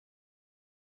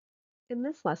In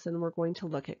this lesson, we're going to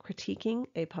look at critiquing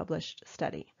a published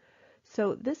study.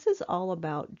 So this is all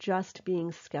about just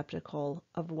being skeptical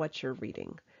of what you're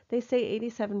reading. They say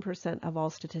 87% of all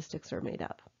statistics are made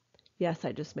up. Yes,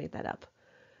 I just made that up.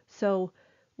 So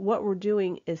what we're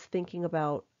doing is thinking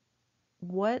about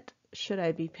what should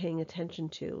I be paying attention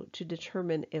to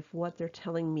determine if what they're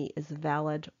telling me is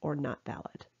valid or not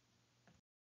valid.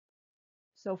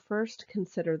 So first,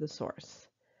 consider the source.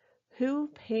 Who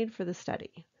paid for the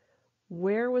study?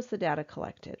 Where was the data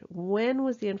collected? When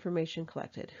was the information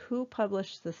collected? Who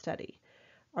published the study?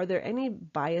 Are there any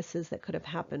biases that could have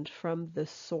happened from the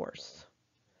source?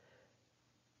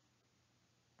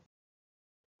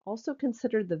 Also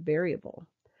consider the variable.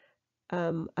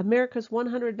 America's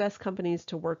 100 best companies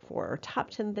to work for, or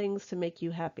top 10 things to make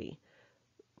you happy.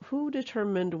 Who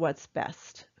determined what's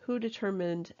best? Who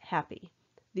determined happy?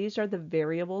 These are the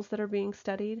variables that are being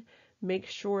studied. Make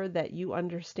sure that you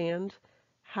understand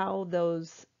how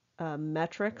those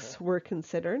metrics were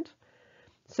considered.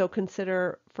 So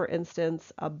consider, for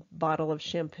instance, a bottle of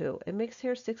shampoo. It makes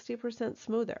hair 60%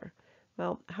 smoother.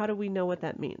 Well, how do we know what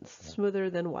that means? Smoother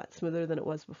than what? Smoother than it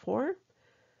was before?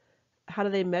 How do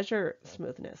they measure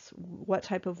smoothness? What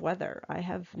type of weather? I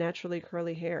have naturally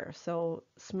curly hair, so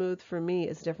smooth for me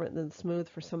is different than smooth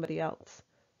for somebody else.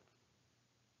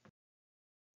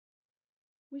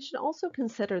 We should also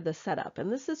consider the setup, and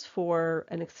this is for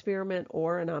an experiment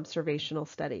or an observational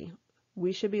study.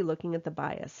 We should be looking at the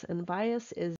bias, and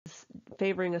bias is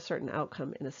favoring a certain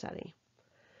outcome in a study.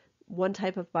 One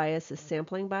type of bias is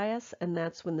sampling bias, and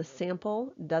that's when the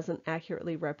sample doesn't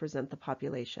accurately represent the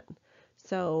population.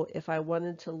 So if I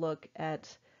wanted to look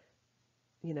at,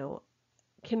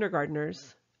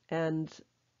 kindergartners and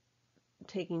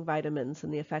taking vitamins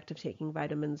and the effect of taking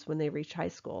vitamins when they reach high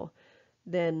school,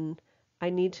 then I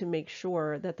need to make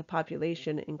sure that the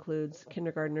population includes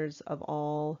kindergartners of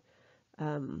all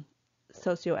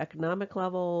socioeconomic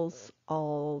levels,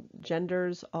 all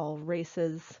genders, all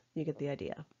races. You get the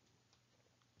idea.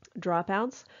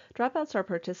 Dropouts. Dropouts are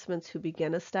participants who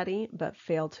begin a study but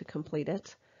fail to complete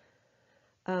it.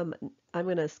 I'm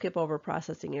going to skip over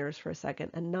processing errors for a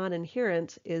second. A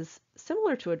non-adherent is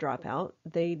similar to a dropout.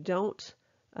 They don't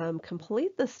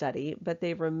complete the study, but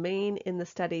they remain in the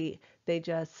study. They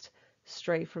just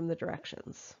stray from the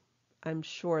directions. I'm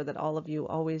sure that all of you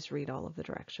always read all of the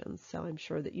directions, so I'm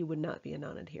sure that you would not be a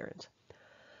non-adherent.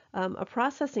 A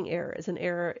processing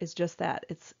error is just that.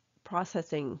 It's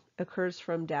processing occurs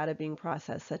from data being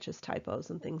processed, such as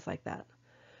typos and things like that.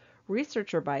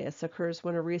 Researcher bias occurs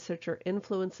when a researcher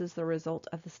influences the result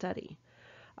of the study.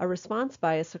 A response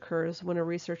bias occurs when a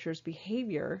researcher's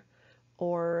behavior,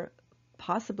 or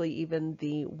possibly even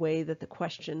the way that the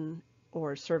question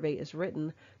or survey is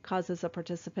written, causes a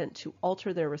participant to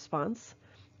alter their response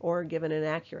or give an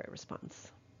inaccurate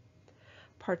response.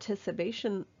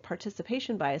 Participation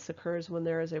bias occurs when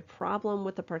there is a problem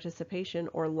with the participation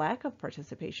or lack of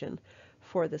participation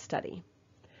for the study.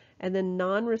 And then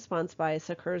non-response bias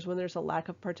occurs when there's a lack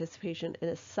of participation in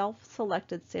a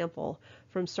self-selected sample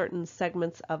from certain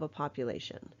segments of a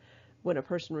population. When a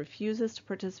person refuses to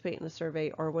participate in a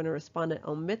survey, or when a respondent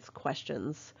omits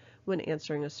questions when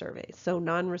answering a survey. So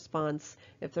non-response,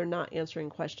 if they're not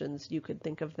answering questions, you could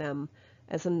think of them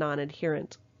as a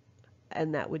non-adherent,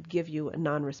 and that would give you a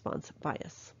non-response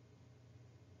bias.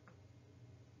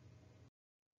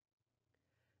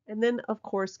 And then, of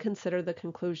course, consider the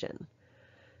conclusion.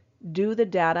 Do the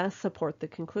data support the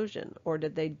conclusion, or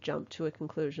did they jump to a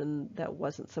conclusion that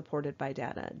wasn't supported by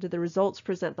data? Did the results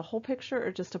present the whole picture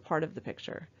or just a part of the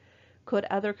picture? Could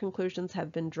other conclusions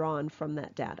have been drawn from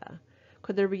that data?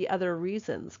 Could there be other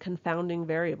reasons, confounding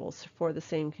variables for the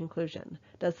same conclusion?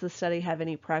 Does the study have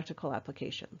any practical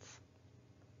applications?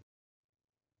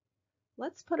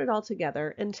 Let's put it all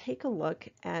together and take a look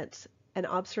at an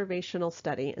observational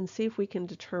study and see if we can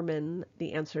determine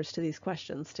the answers to these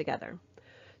questions together.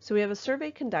 So we have a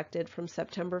survey conducted from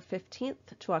September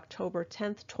 15th to October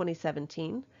 10th,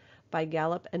 2017 by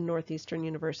Gallup and Northeastern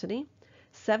University.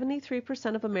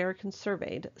 73% of Americans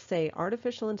surveyed say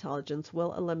artificial intelligence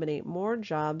will eliminate more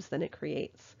jobs than it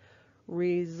creates.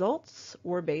 Results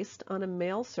were based on a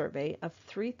male survey of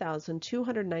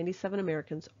 3,297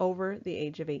 Americans over the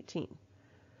age of 18.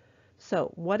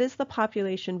 So what is the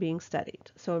population being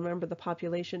studied? So remember, the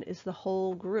population is the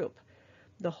whole group.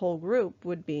 The whole group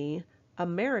would be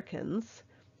Americans,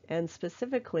 and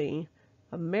specifically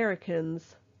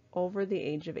Americans over the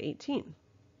age of 18.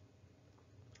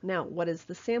 Now, what is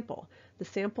the sample? The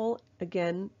sample,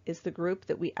 again, is the group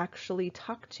that we actually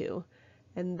talk to,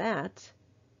 and that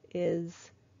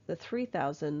is the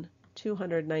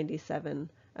 3,297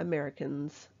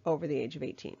 Americans over the age of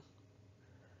 18.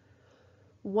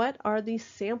 What are the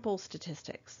sample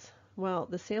statistics? Well,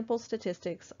 the sample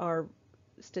statistics are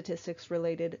statistics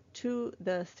related to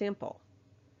the sample,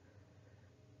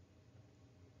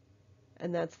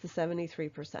 and that's the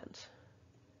 73%.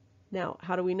 Now,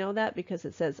 how do we know that? Because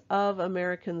it says of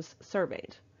Americans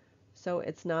surveyed. So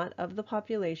it's not of the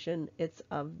population, it's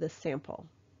of the sample.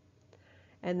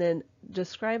 And then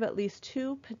describe at least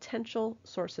 2 potential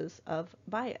sources of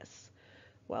bias.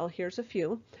 Well, here's a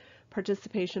few.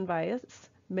 Participation bias.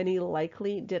 Many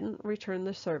likely didn't return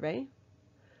the survey.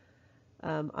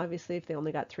 Obviously, if they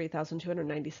only got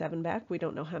 3,297 back, we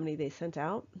don't know how many they sent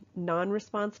out.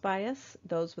 Non-response bias,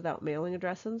 those without mailing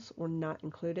addresses were not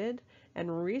included.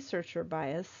 And researcher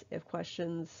bias, if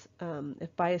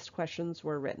biased questions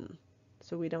were written.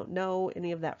 So we don't know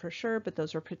any of that for sure, but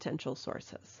those are potential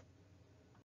sources.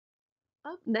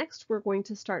 Up next, we're going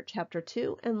to start Chapter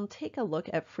 2 and take a look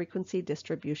at frequency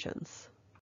distributions.